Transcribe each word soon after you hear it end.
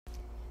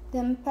The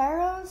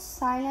Emperor's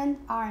Silent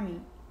Army,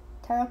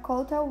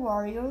 Terracotta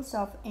Warriors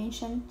of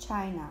Ancient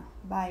China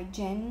by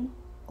Jane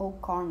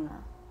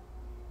O'Connor.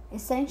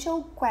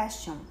 Essential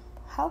question: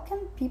 how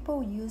can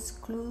people use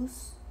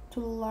clues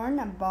to learn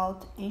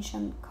about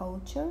ancient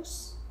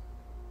cultures?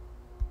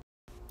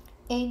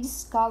 A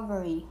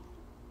discovery.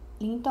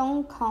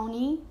 Linton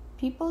County,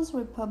 People's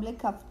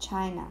Republic of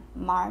China,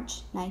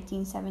 March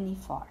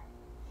 1974.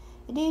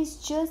 It is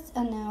just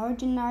an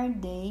ordinary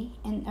day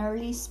in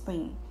early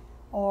spring,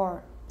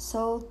 or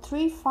so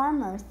three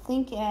farmers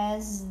think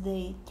as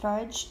they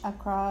trudge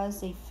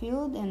across a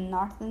field in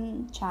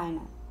northern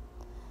China.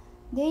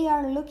 They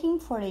are looking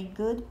for a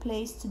good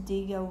place to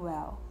dig a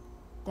well.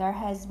 There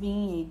has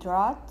been a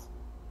drought,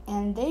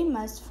 and they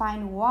must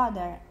find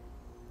water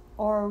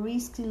or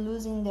risk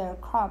losing their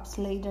crops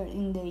later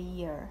in the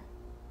year.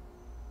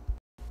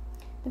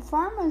 The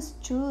farmers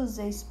choose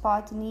a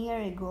spot near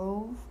a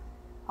grove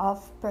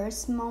of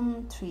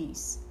persimmon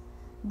trees.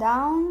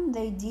 Down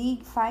they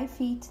dig 5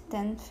 feet,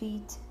 10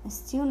 feet,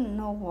 still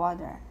no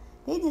water.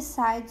 They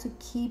decide to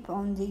keep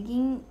on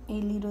digging a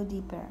little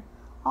deeper.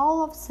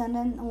 All of a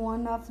sudden,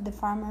 one of the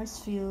farmers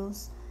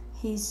feels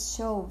his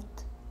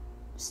shaft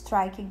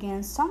strike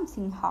against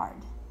something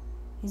hard.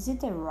 Is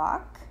it a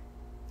rock?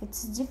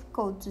 It's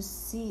difficult to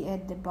see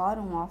at the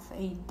bottom of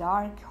a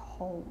dark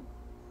hole.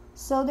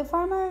 So the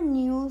farmer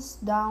kneels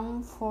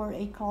down for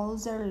a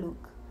closer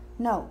look.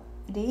 No,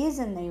 it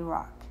isn't a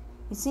rock.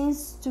 It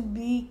seems to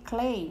be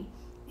clay,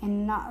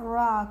 and not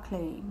raw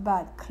clay,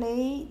 but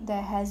clay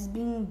that has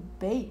been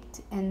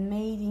baked and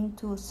made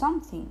into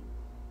something.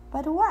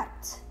 But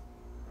what?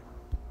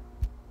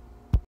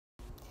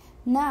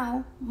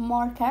 Now,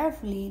 more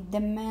carefully, the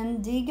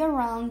men dig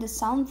around the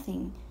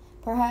something.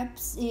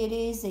 Perhaps it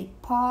is a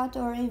pot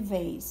or a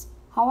vase.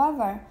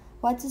 However,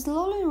 what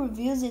slowly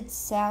reveals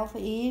itself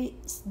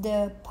is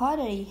the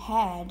pottery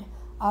head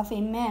of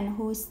a man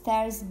who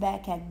stares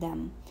back at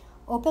them,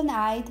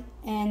 open-eyed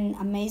and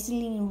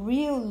amazingly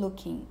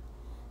real-looking.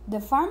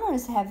 The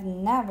farmers have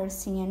never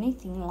seen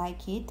anything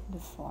like it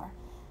before,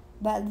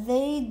 but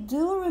they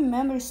do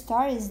remember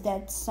stories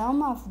that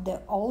some of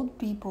the old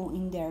people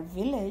in their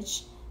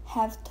village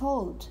have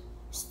told,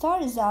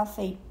 stories of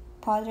a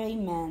pottery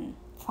man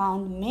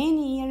found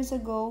many years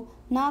ago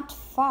not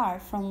far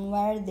from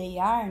where they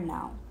are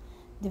now.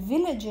 The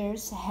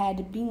villagers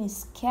had been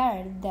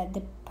scared that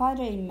the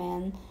pottery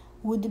man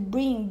would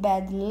bring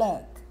bad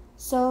luck,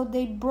 so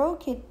they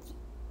broke it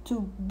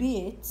to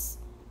bits,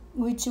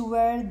 which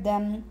were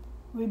then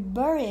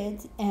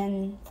reburied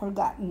and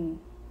forgotten.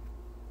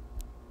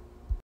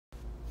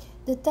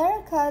 The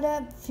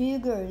terracotta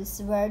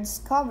figures were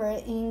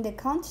discovered in the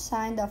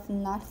countryside of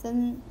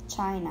northern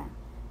China.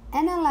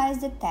 Analyze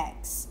the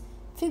text.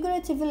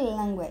 Figurative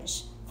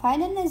language.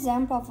 Find an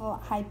example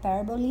of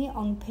hyperbole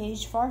on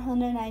page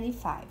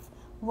 495.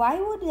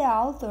 Why would the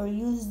author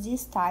use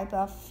this type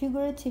of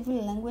figurative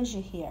language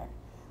here?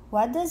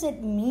 What does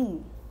it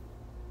mean?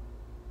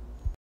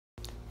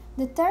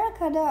 The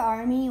Terracotta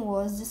Army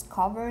was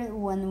discovered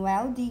when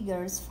well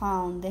diggers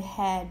found the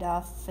head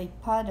of a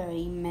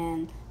pottery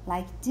man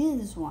like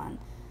this one.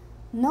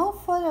 No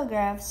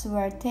photographs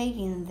were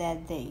taken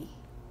that day.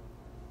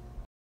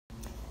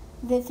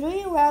 The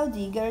three well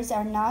diggers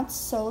are not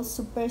so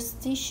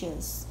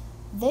superstitious.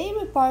 They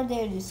report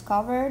their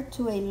discovery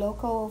to a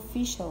local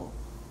official.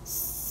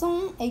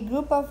 Soon, a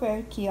group of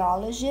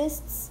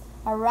archaeologists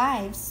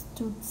arrives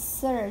to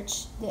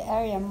search the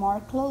area more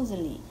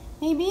closely.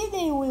 Maybe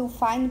they will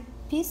find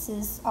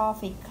pieces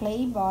of a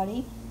clay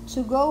body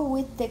to go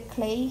with the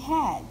clay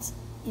head.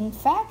 In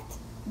fact,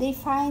 they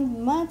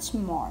find much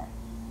more.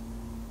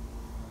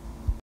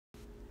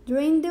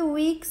 During the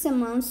weeks and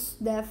months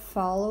that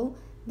follow,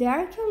 the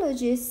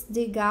archaeologists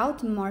dig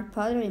out more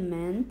pottery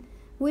men,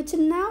 which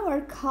now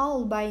are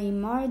called by a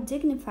more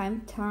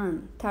dignified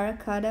term,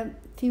 terracotta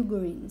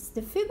figurines.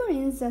 The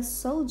figurines are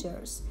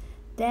soldiers,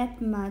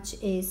 that much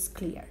is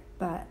clear,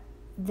 but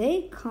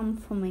they come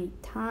from a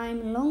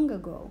time long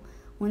ago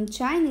when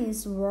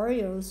Chinese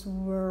warriors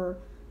wore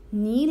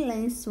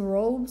knee-length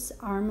robes,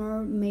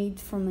 armor made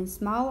from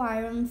small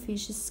iron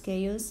fish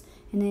scales,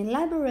 and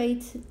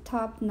elaborate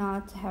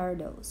top-knot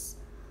hurdles.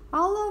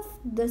 All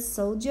of the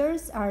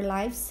soldiers are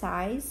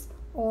life-size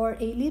or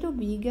a little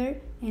bigger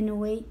and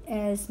weigh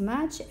as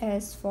much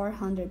as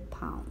 400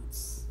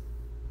 pounds.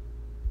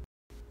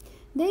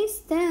 They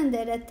stand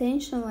at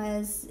attention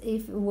as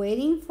if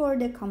waiting for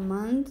the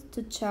command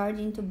to charge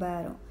into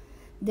battle.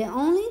 The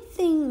only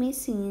thing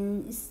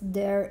missing is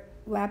their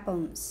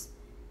weapons,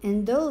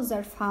 and those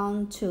are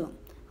found too.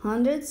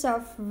 Hundreds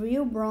of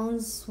real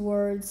bronze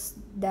swords,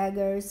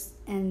 daggers,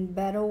 and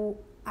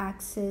battle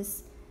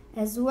axes,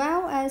 as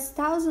well as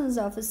thousands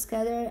of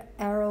scattered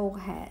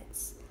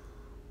arrowheads,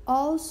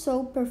 all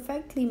so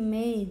perfectly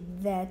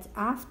made that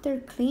after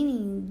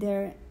cleaning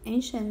their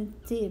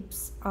ancient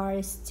tips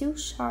are still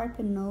sharp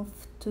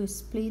enough to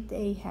split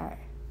a hair.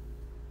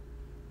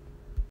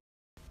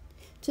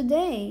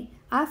 Today,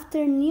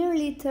 after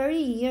nearly 30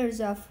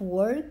 years of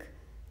work,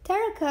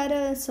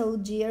 terracotta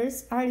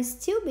soldiers are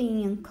still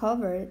being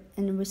uncovered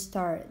and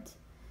restored.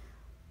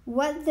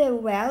 What the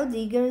well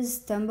diggers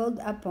stumbled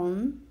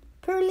upon,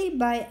 purely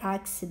by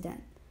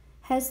accident,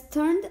 has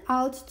turned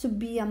out to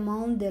be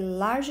among the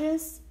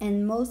largest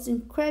and most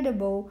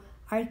incredible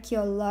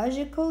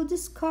archaeological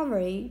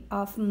discovery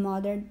of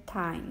modern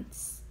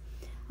times.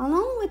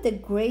 Along with the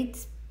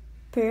Great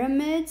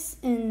Pyramids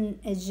in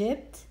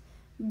Egypt,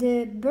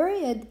 the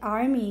Buried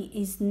Army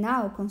is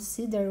now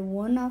considered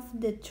one of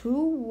the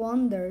true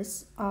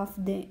wonders of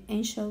the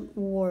ancient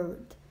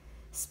world.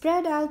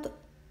 Spread out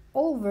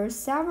over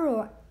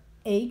several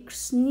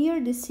acres near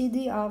the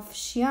city of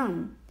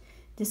Xi'an,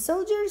 the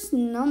soldiers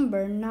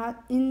number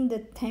not in the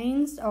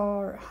tens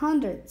or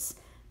hundreds,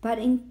 but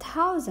in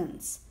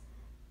thousands,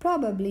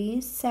 probably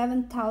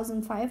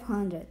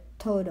 7,500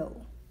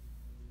 total.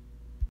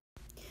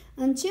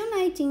 Until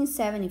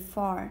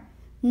 1974,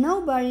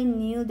 nobody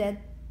knew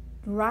that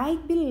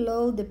right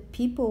below the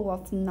people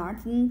of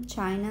northern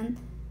China,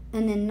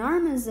 an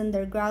enormous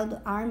underground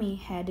army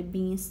had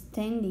been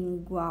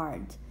standing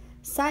guard,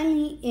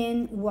 silently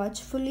and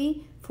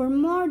watchfully, for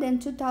more than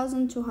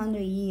 2,200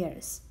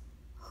 years.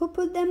 Who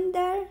put them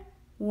there?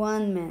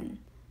 One man,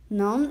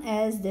 known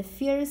as the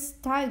fierce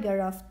tiger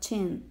of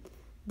Qin,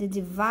 the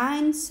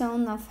divine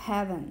son of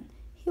heaven.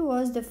 He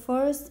was the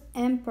first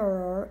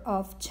emperor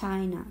of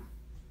China.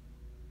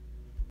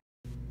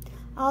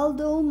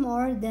 Although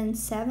more than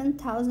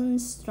 7,000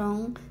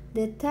 strong,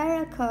 the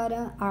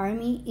terracotta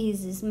army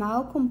is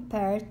small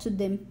compared to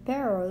the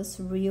emperor's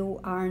real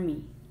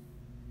army.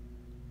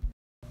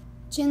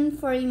 Qin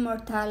for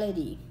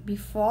immortality.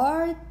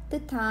 Before the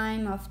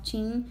time of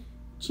Qin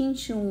Shi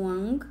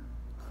Huang,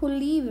 who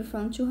lived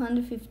from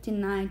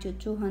 259 to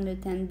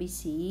 210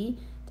 BCE,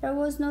 there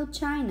was no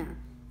China.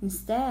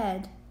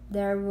 Instead,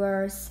 there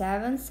were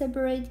 7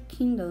 separate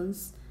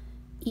kingdoms,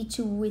 each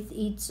with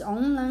its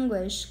own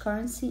language,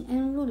 currency,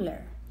 and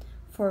ruler.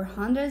 For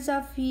hundreds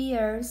of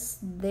years,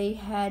 they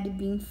had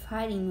been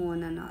fighting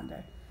one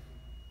another.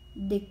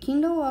 The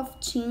kingdom of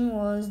Qin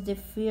was the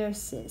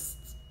fiercest.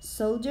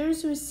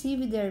 Soldiers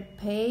received their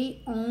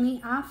pay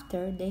only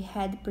after they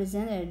had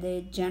presented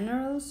the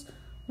generals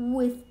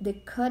with the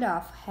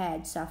cut-off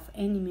heads of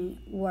enemy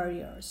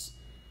warriors.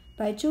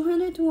 By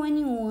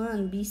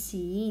 221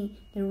 BCE,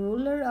 the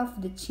ruler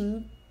of the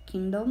Qin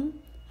kingdom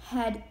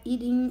had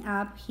eaten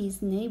up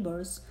his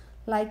neighbors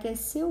like a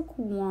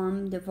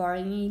silkworm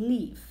devouring a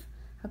leaf.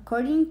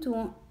 According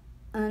to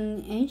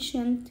an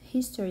ancient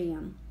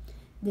historian,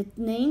 the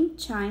name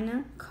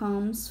China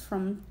comes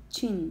from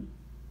Qin.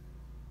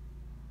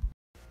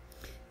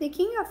 The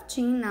king of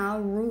Qin now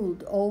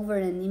ruled over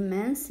an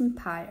immense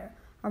empire,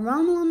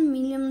 around 1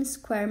 million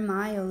square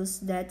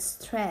miles, that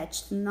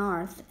stretched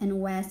north and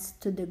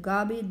west to the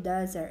Gobi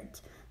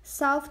Desert,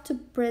 south to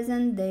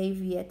present-day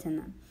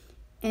Vietnam,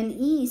 and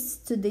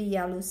east to the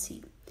Yellow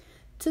Sea.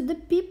 To the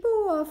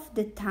people of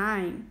the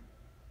time,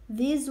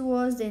 this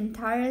was the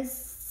entire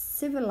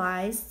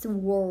civilized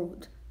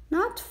world.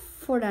 Not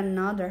for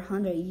another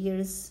 100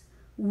 years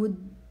would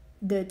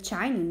the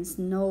Chinese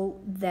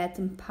know that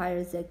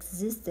empires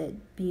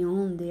existed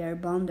beyond their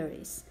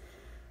boundaries.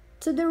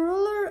 To the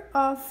ruler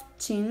of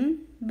Qin,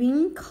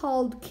 being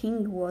called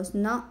king was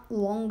not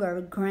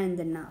longer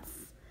grand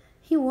enough.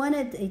 He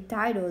wanted a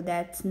title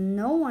that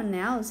no one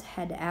else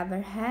had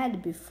ever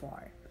had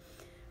before.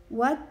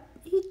 What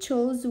he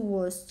chose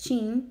was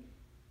Qin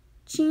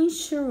Shi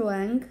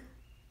Huang.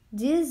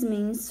 This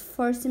means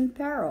first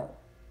emperor,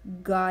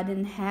 God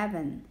in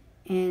heaven,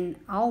 and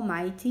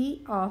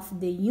Almighty of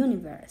the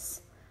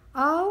universe,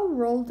 all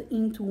rolled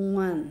into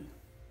one.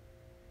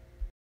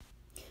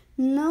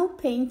 No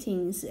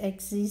paintings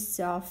exist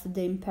of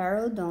the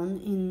emperor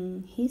done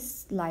in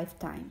his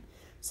lifetime,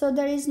 so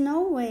there is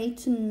no way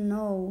to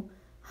know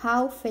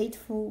how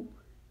faithful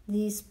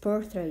this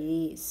portrait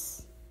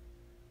is.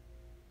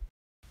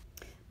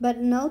 But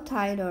no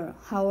title,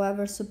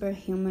 however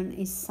superhuman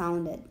it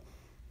sounded,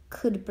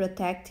 could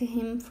protect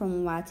him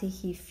from what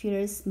he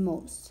fears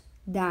most,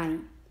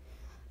 dying.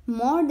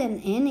 More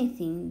than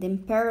anything, the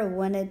emperor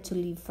wanted to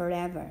live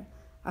forever.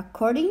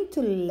 According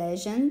to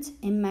legend,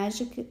 a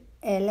magic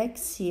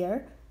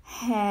elixir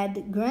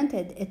had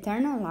granted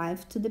eternal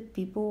life to the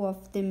people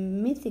of the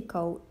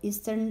mythical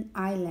Eastern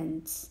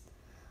Islands.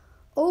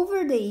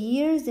 Over the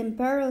years, the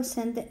emperor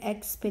sent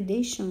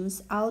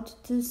expeditions out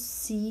to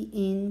sea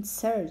in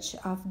search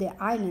of the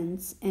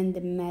islands and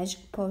the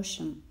magic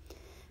potion,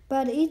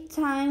 but each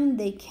time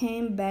they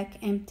came back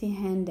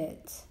empty-handed.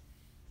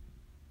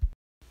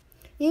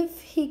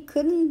 If he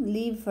couldn't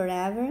live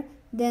forever,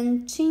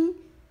 then Qin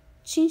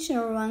Shi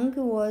Huang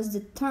was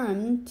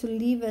determined to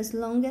live as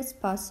long as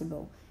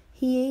possible.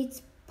 He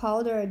ate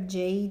powdered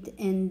jade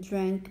and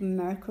drank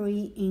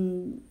mercury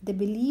in the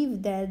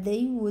belief that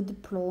they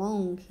would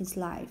prolong his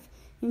life.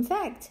 In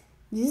fact,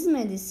 these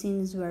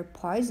medicines were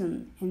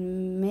poison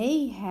and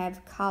may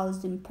have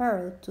caused the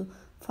emperor to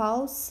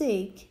fall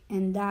sick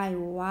and die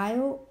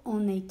while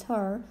on a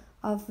tour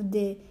of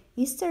the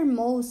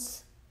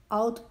easternmost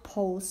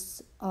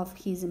outposts of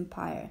his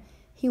empire.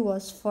 He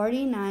was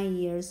 49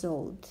 years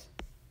old.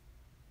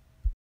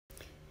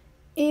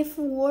 If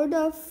word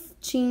of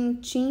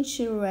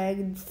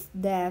Chinchirag's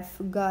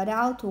death got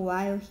out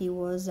while he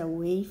was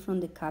away from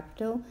the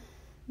capital,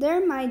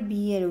 there might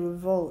be a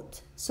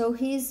revolt, so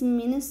his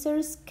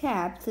ministers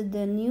kept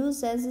the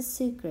news as a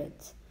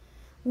secret.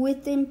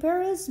 With the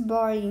emperor's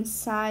body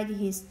inside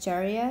his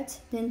chariot,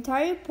 the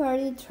entire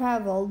party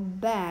traveled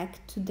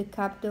back to the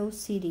capital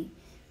city.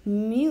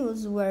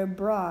 Meals were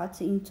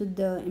brought into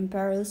the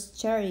emperor's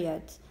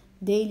chariot.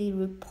 Daily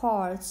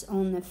reports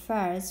on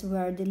affairs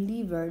were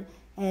delivered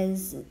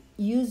as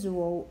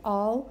usual,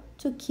 all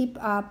to keep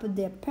up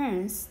the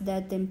appearance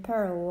that the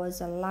emperor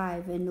was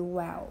alive and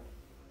well.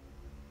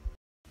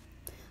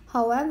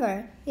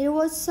 However, it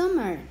was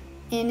summer,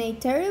 and a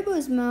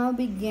terrible smell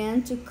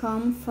began to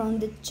come from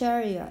the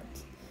chariot.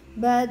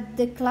 But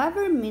the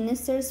clever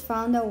ministers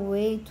found a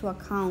way to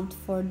account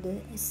for the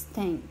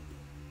stench.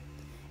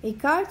 A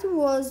cart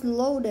was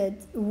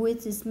loaded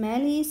with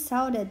smelly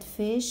salted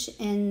fish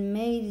and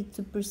made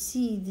to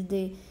precede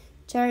the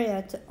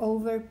chariot,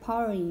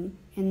 overpowering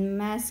and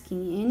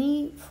masking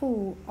any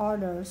foul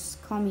odors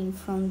coming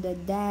from the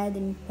dead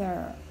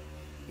emperor.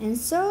 And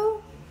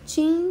so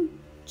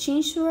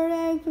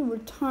Chinchurag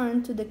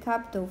returned to the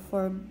capital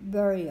for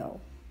burial.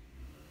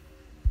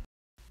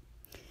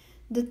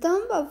 The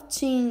tomb of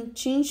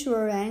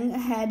Chinchurang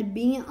had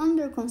been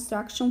under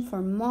construction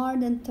for more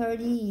than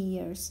 30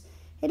 years.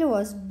 It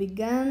was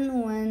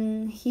begun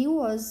when he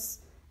was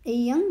a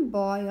young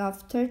boy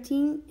of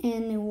 13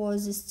 and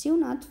was still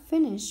not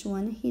finished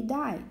when he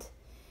died.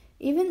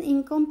 Even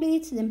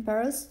incomplete, the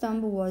emperor's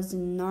tomb was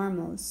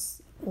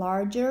enormous,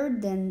 larger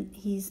than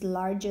his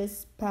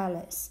largest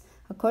palace.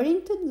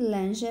 According to the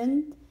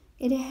legend,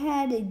 it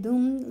had a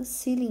domed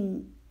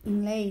ceiling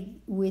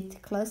inlaid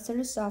with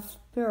clusters of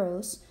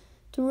pearls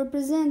to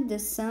represent the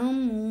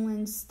sun, moon,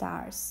 and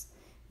stars.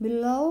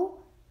 Below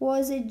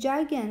was a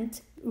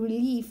gigantic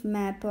relief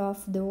map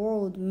of the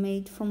world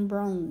made from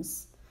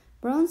bronze.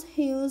 Bronze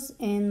hills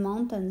and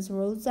mountains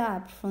rose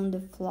up from the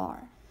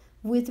floor,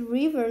 with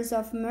rivers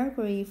of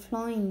mercury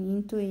flowing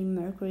into a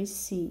mercury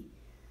sea.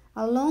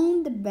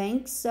 Along the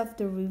banks of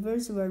the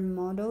rivers were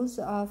models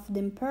of the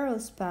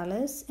emperor's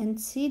palace and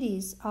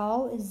cities,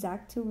 all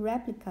exact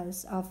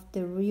replicas of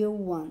the real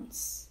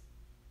ones.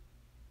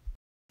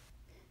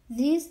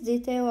 This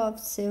detail of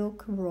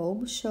silk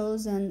robe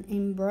shows an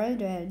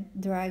embroidered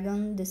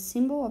dragon, the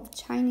symbol of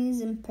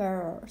Chinese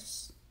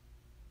emperors.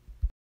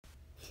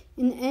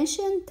 In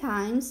ancient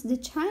times, the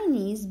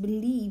Chinese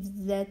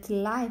believed that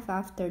life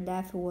after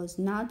death was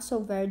not so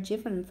very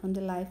different from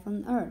the life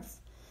on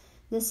earth.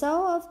 The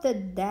soul of the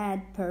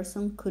dead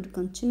person could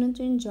continue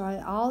to enjoy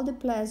all the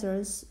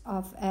pleasures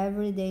of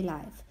everyday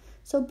life.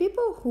 So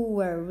people who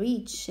were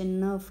rich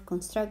enough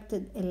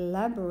constructed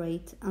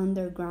elaborate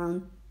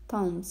underground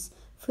tombs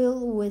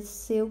filled with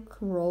silk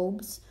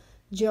robes,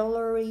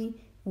 jewelry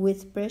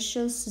with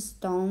precious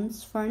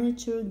stones,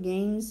 furniture,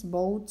 games,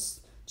 boats,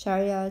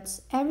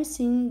 chariots,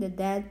 everything the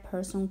dead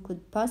person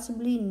could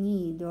possibly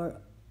need or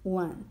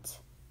want.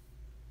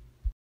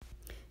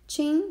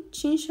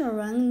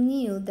 Chinchurang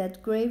knew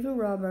that grave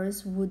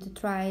robbers would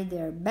try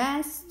their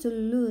best to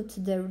loot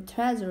the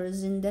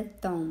treasures in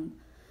that tomb.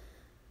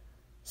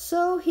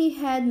 So he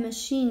had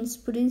machines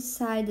put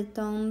inside the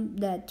tomb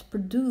that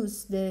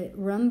produced the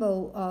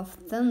rumble of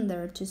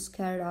thunder to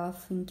scare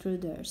off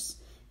intruders,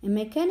 and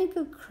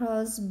mechanical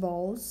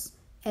crossbows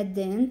at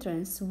the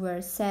entrance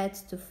were set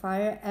to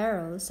fire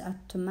arrows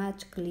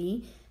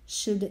automatically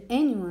should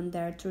anyone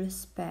dare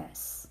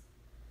trespass.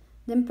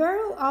 The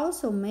emperor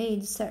also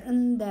made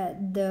certain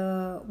that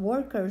the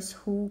workers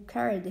who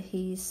carried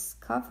his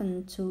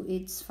coffin to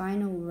its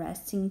final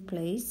resting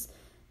place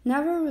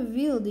never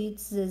revealed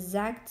its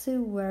exact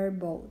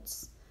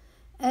whereabouts.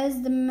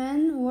 As the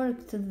men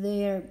worked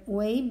their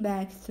way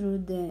back through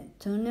the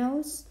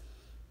tunnels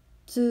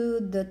to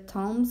the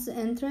tomb's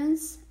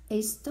entrance,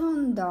 a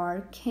stone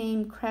door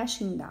came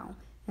crashing down,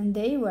 and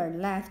they were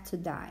left to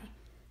die,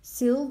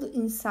 sealed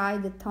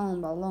inside the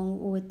tomb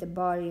along with the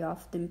body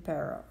of the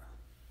emperor.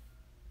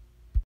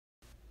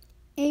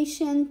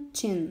 Ancient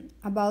Qin.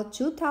 About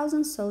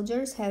 2,000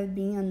 soldiers have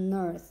been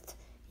unearthed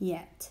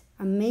yet.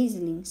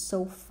 Amazingly,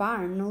 so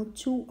far no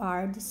two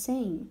are the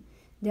same.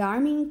 The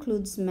army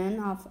includes men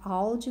of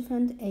all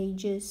different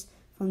ages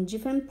from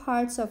different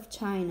parts of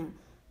China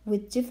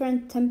with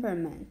different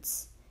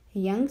temperaments. A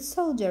young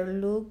soldier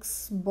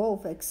looks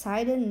both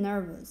excited and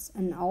nervous.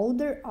 An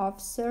older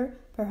officer,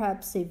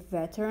 perhaps a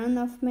veteran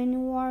of many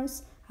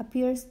wars,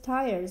 appears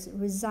tired,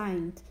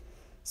 resigned.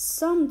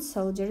 Some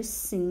soldiers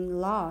seem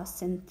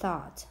lost in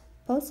thought,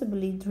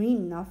 possibly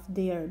dreaming of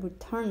their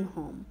return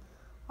home.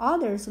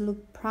 Others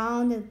look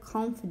proud and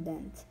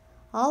confident.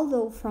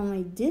 Although from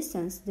a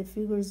distance the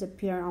figures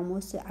appear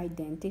almost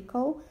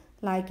identical,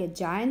 like a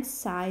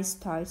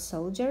giant-sized toy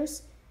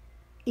soldiers,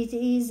 it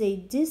is a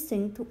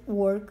distinct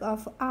work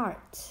of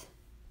art.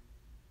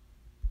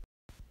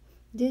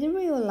 Did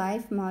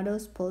real-life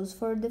models pose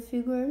for the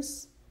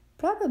figures?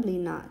 Probably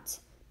not,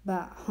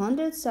 but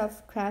hundreds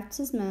of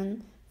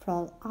craftsmen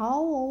from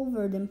all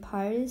over the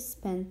empire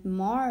spent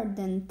more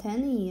than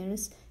 10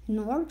 years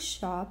in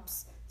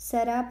workshops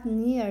set up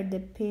near the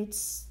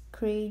pit's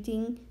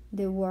creating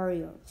the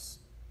warriors.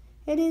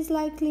 It is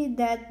likely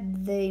that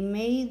they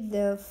made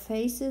the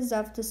faces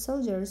of the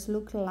soldiers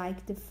look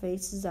like the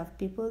faces of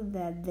people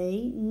that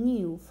they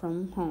knew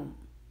from home.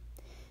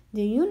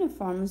 The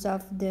uniforms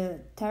of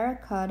the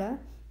terracotta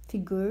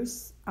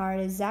figures are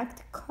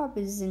exact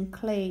copies in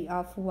clay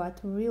of what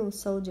real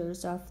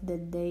soldiers of the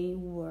day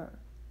wore.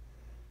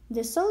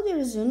 The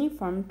soldier's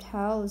uniform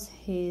tells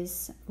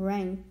his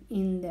rank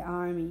in the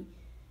army.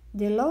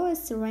 The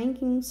lowest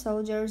ranking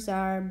soldiers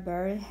are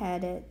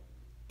bareheaded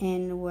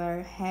and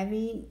wear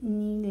heavy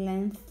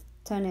knee-length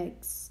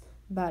tunics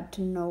but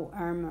no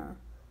armor.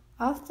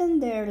 Often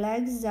their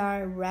legs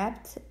are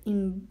wrapped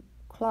in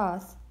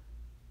cloth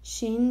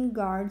shin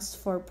guards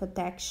for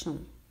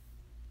protection.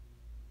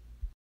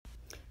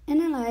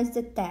 Analyze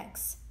the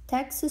text.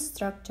 Text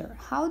structure.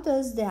 How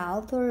does the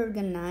author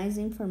organize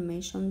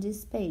information on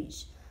this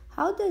page?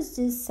 How does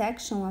this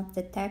section of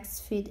the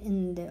text fit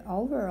in the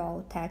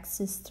overall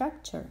text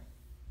structure?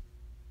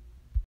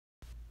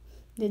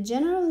 The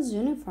general's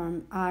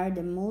uniforms are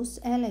the most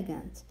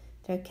elegant.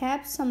 Their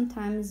caps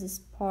sometimes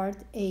sport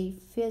a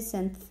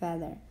pheasant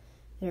feather.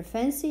 Their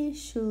fancy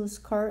shoes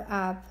curl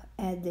up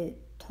at the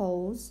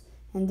toes,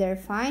 and their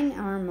fine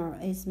armor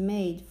is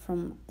made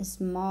from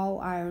small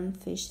iron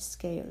fish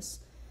scales.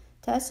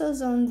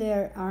 Tassels on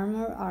their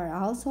armor are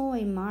also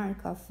a mark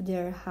of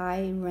their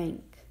high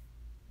rank.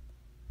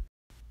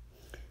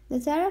 The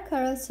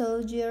terracotta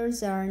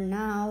soldiers are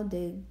now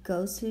the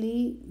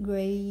ghostly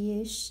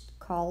grayish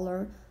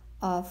color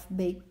of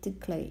baked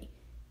clay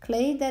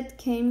that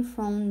came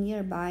from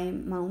nearby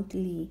Mount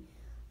Lee.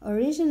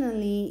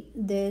 Originally,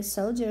 the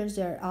soldiers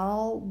are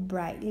all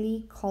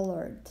brightly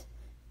colored.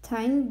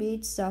 Tiny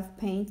bits of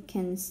paint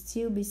can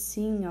still be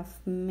seen on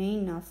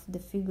many of the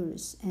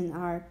figures and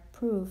are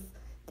proof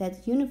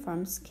that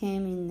uniforms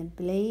came in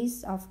a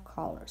blaze of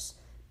colors: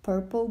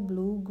 purple,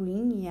 blue,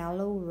 green,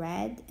 yellow,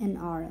 red, and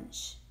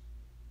orange.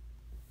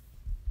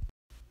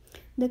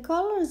 The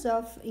colors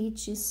of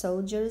each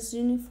soldier's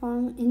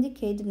uniform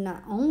indicated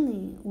not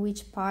only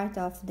which part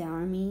of the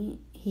army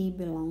he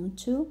belonged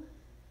to,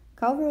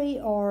 cavalry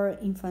or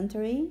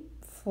infantry,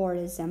 for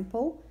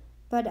example,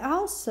 but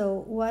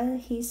also what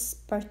his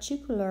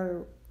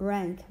particular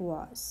rank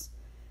was.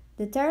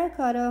 The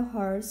terracotta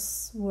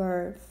horses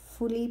were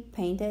fully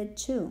painted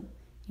too,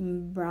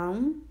 in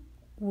brown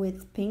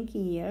with pink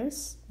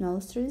ears,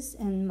 nostrils,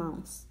 and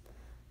mouths.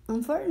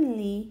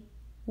 Unfortunately,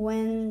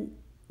 when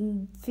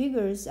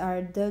figures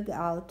are dug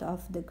out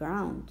of the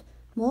ground,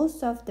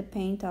 most of the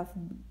paint of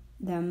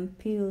them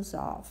peels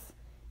off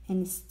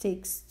and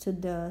sticks to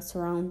the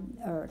surrounding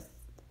earth.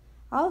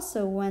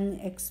 Also, when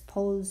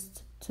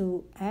exposed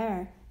to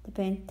air, the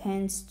paint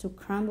tends to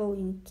crumble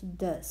into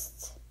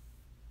dust.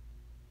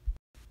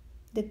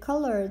 The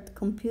colored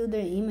computer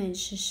image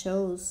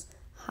shows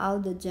how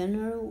the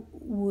general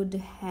would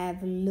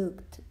have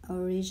looked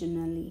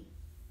originally.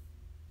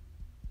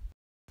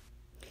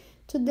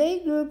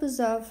 Today, groups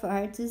of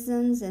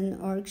artisans and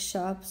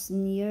workshops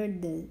near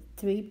the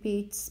three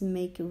pits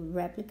make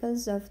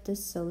replicas of the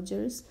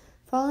soldiers,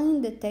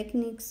 following the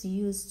techniques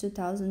used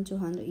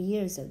 2,200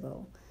 years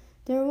ago.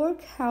 Their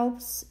work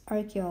helps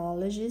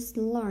archaeologists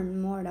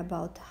learn more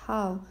about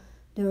how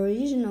the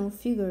original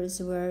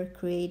figures were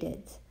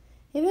created.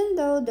 Even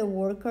though the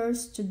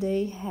workers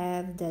today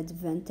have the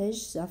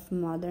advantage of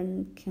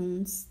modern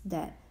kilns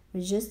that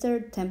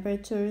register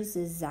temperatures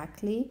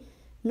exactly,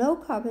 no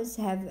copies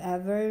have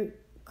ever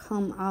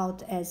come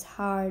out as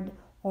hard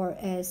or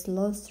as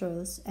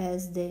lustrous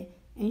as the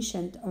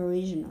ancient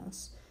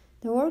originals.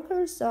 The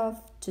workers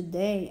of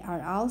today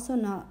are also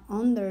not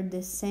under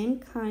the same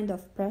kind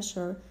of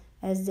pressure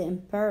as the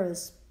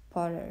emperor's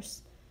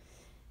potters.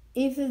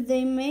 If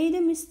they made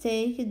a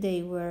mistake,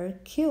 they were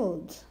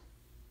killed.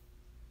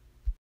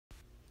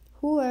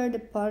 Who were the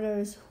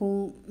potters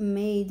who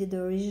made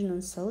the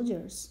original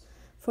soldiers?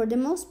 For the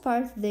most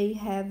part, they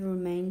have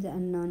remained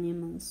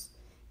anonymous.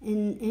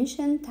 In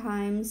ancient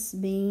times,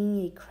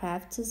 being a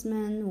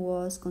craftsman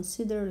was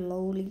considered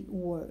lowly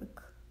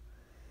work.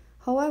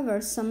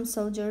 However, some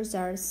soldiers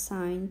are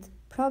assigned,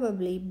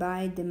 probably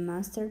by the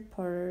master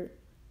potter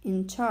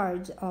in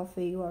charge of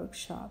a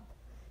workshop.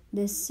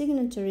 The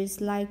signature is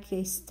like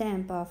a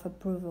stamp of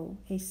approval,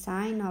 a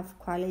sign of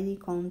quality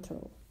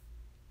control.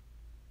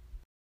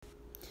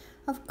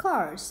 Of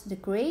course, the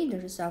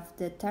creators of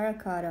the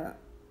terracotta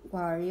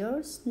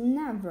warriors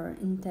never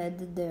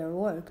intended their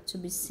work to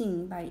be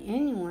seen by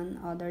anyone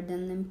other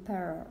than the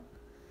emperor.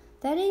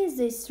 That is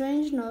a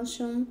strange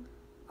notion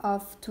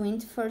of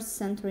 21st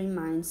century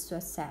minds to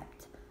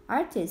accept.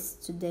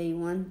 Artists today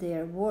want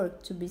their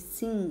work to be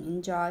seen,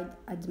 enjoyed,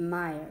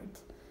 admired.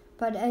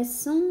 But as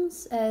soon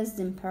as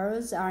the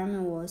emperor's army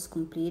was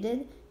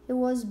completed, it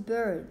was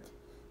buried.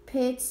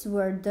 Pits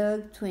were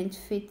dug 20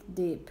 feet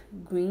deep,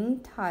 green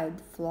tiled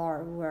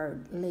floors were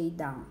laid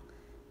down.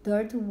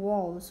 Dirt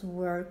walls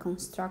were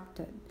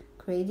constructed,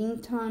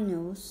 creating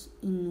tunnels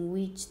in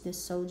which the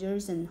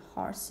soldiers and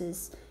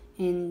horses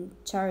and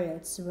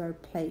chariots were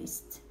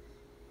placed.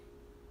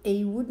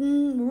 A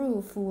wooden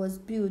roof was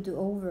built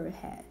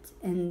overhead,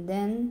 and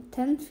then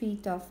 10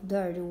 feet of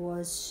dirt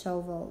was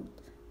shoveled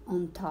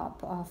on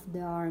top of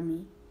the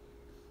army.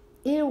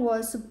 It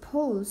was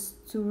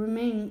supposed to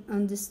remain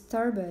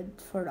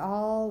undisturbed for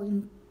all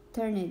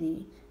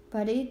eternity,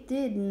 but it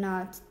did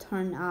not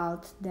turn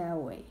out that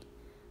way.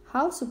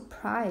 How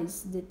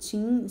surprised the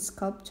Qing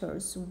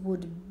sculptors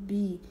would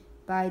be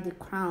by the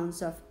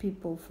crowds of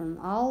people from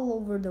all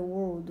over the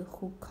world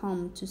who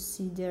come to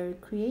see their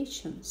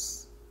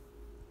creations.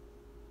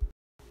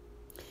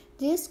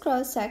 This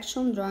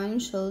cross-section drawing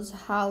shows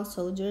how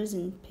soldiers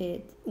in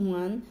Pit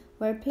 1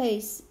 were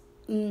placed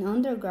in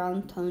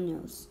underground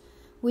tunnels,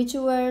 which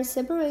were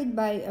separated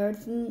by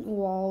earthen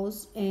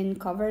walls and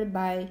covered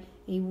by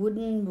a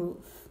wooden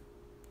roof.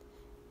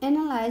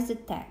 Analyze the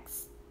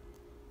text.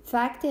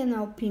 Fact and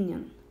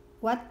opinion.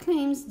 What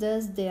claims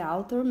does the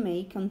author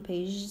make on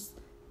pages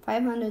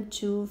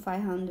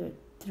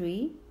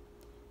 502-503?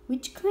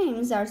 Which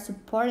claims are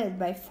supported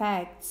by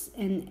facts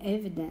and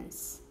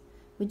evidence?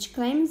 Which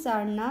claims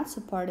are not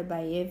supported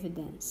by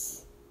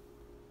evidence?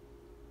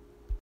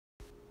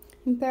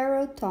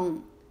 Imperial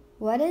Tomb.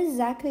 What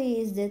exactly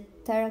is the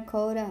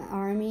Terracotta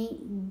Army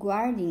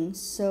guarding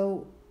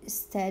so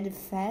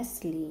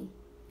steadfastly?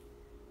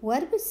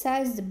 What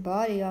besides the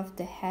body of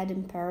the head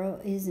emperor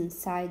is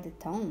inside the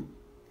tomb?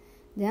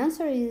 The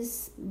answer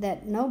is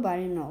that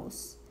nobody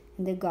knows,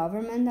 and the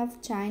government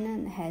of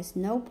China has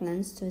no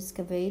plans to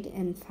excavate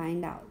and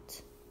find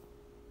out.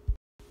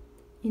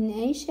 In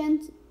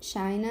ancient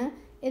China,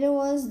 it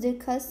was the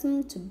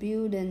custom to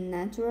build a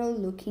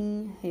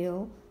natural-looking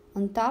hill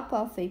on top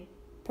of a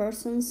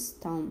person's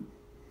tomb.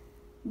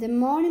 The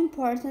more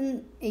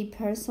important a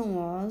person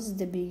was,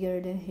 the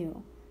bigger the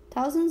hill.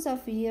 Thousands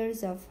of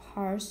years of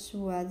harsh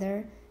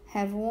weather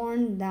have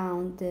worn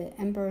down the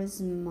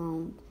emperor's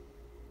mound.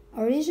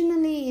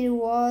 Originally, it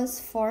was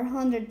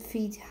 400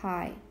 feet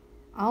high,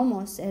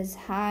 almost as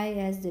high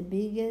as the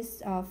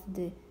biggest of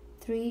the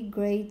three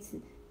great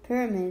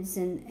pyramids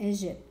in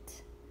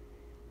Egypt.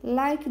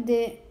 Like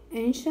the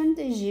ancient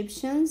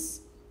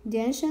Egyptians, the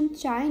ancient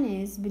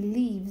Chinese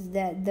believed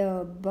that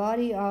the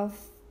body of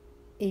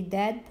a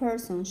dead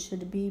person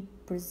should be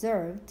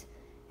preserved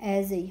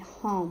as a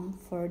home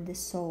for the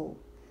soul.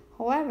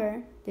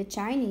 However, the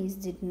Chinese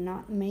did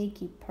not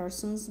make a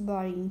person's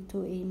body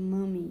into a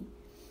mummy.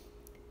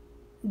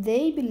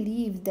 They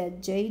believed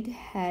that jade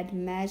had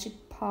magic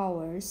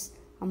powers,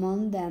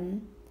 among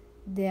them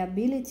the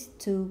ability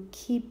to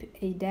keep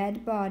a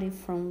dead body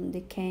from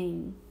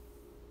decaying.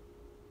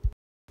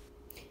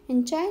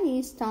 In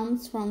Chinese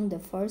tombs from the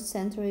 1st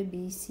century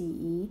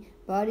BCE,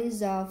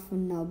 bodies of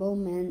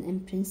noblemen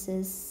and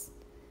princes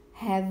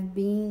have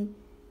been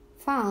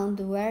found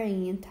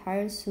wearing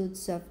entire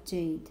suits of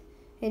jade.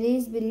 It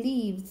is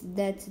believed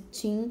that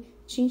Qin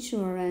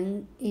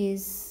Shuren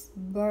is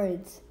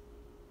buried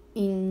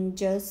in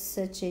just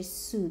such a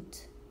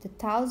suit. The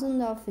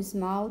thousands of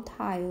small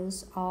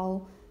tiles,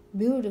 all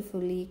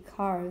beautifully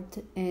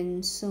carved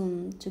and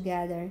sewn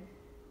together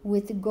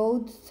with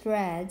gold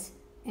threads,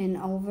 and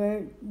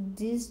over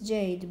this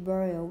jade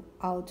burial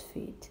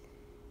outfit.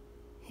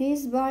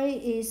 His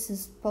body is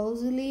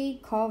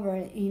supposedly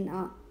covered in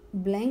a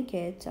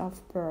blanket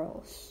of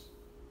pearls.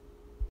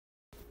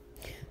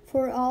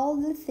 For all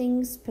the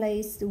things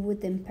placed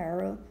with the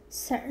emperor,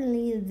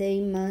 certainly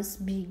they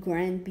must be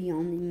grand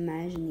beyond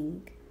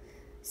imagining.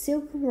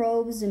 Silk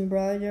robes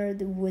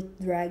embroidered with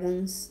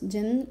dragons,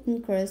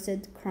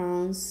 gem-encrusted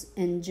crowns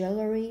and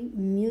jewelry,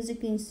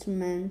 music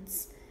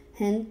instruments,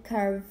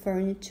 hand-carved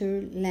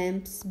furniture,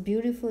 lamps,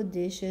 beautiful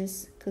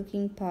dishes,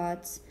 cooking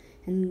pots,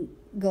 and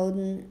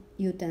golden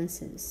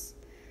utensils.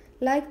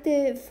 Like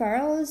the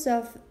pharaohs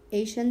of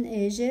ancient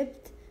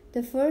Egypt,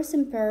 the first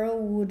emperor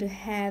would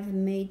have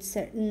made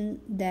certain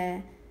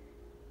that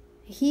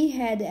he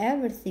had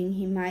everything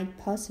he might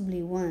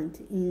possibly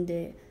want in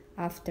the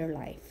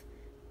afterlife.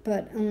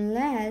 But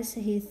unless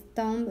his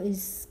tomb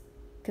is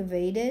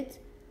excavated,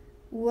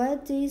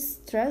 what these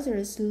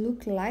treasures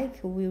look like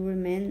will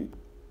remain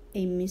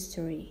a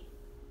mystery.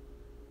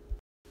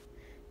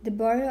 The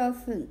body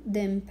of the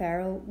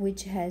emperor,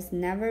 which has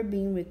never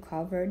been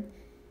recovered,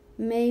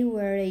 may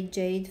wear a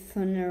jade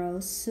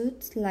funeral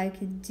suit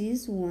like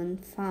this one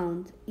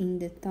found in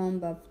the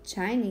tomb of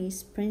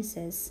Chinese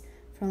princess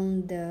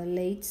from the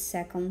late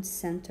 2nd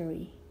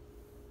century.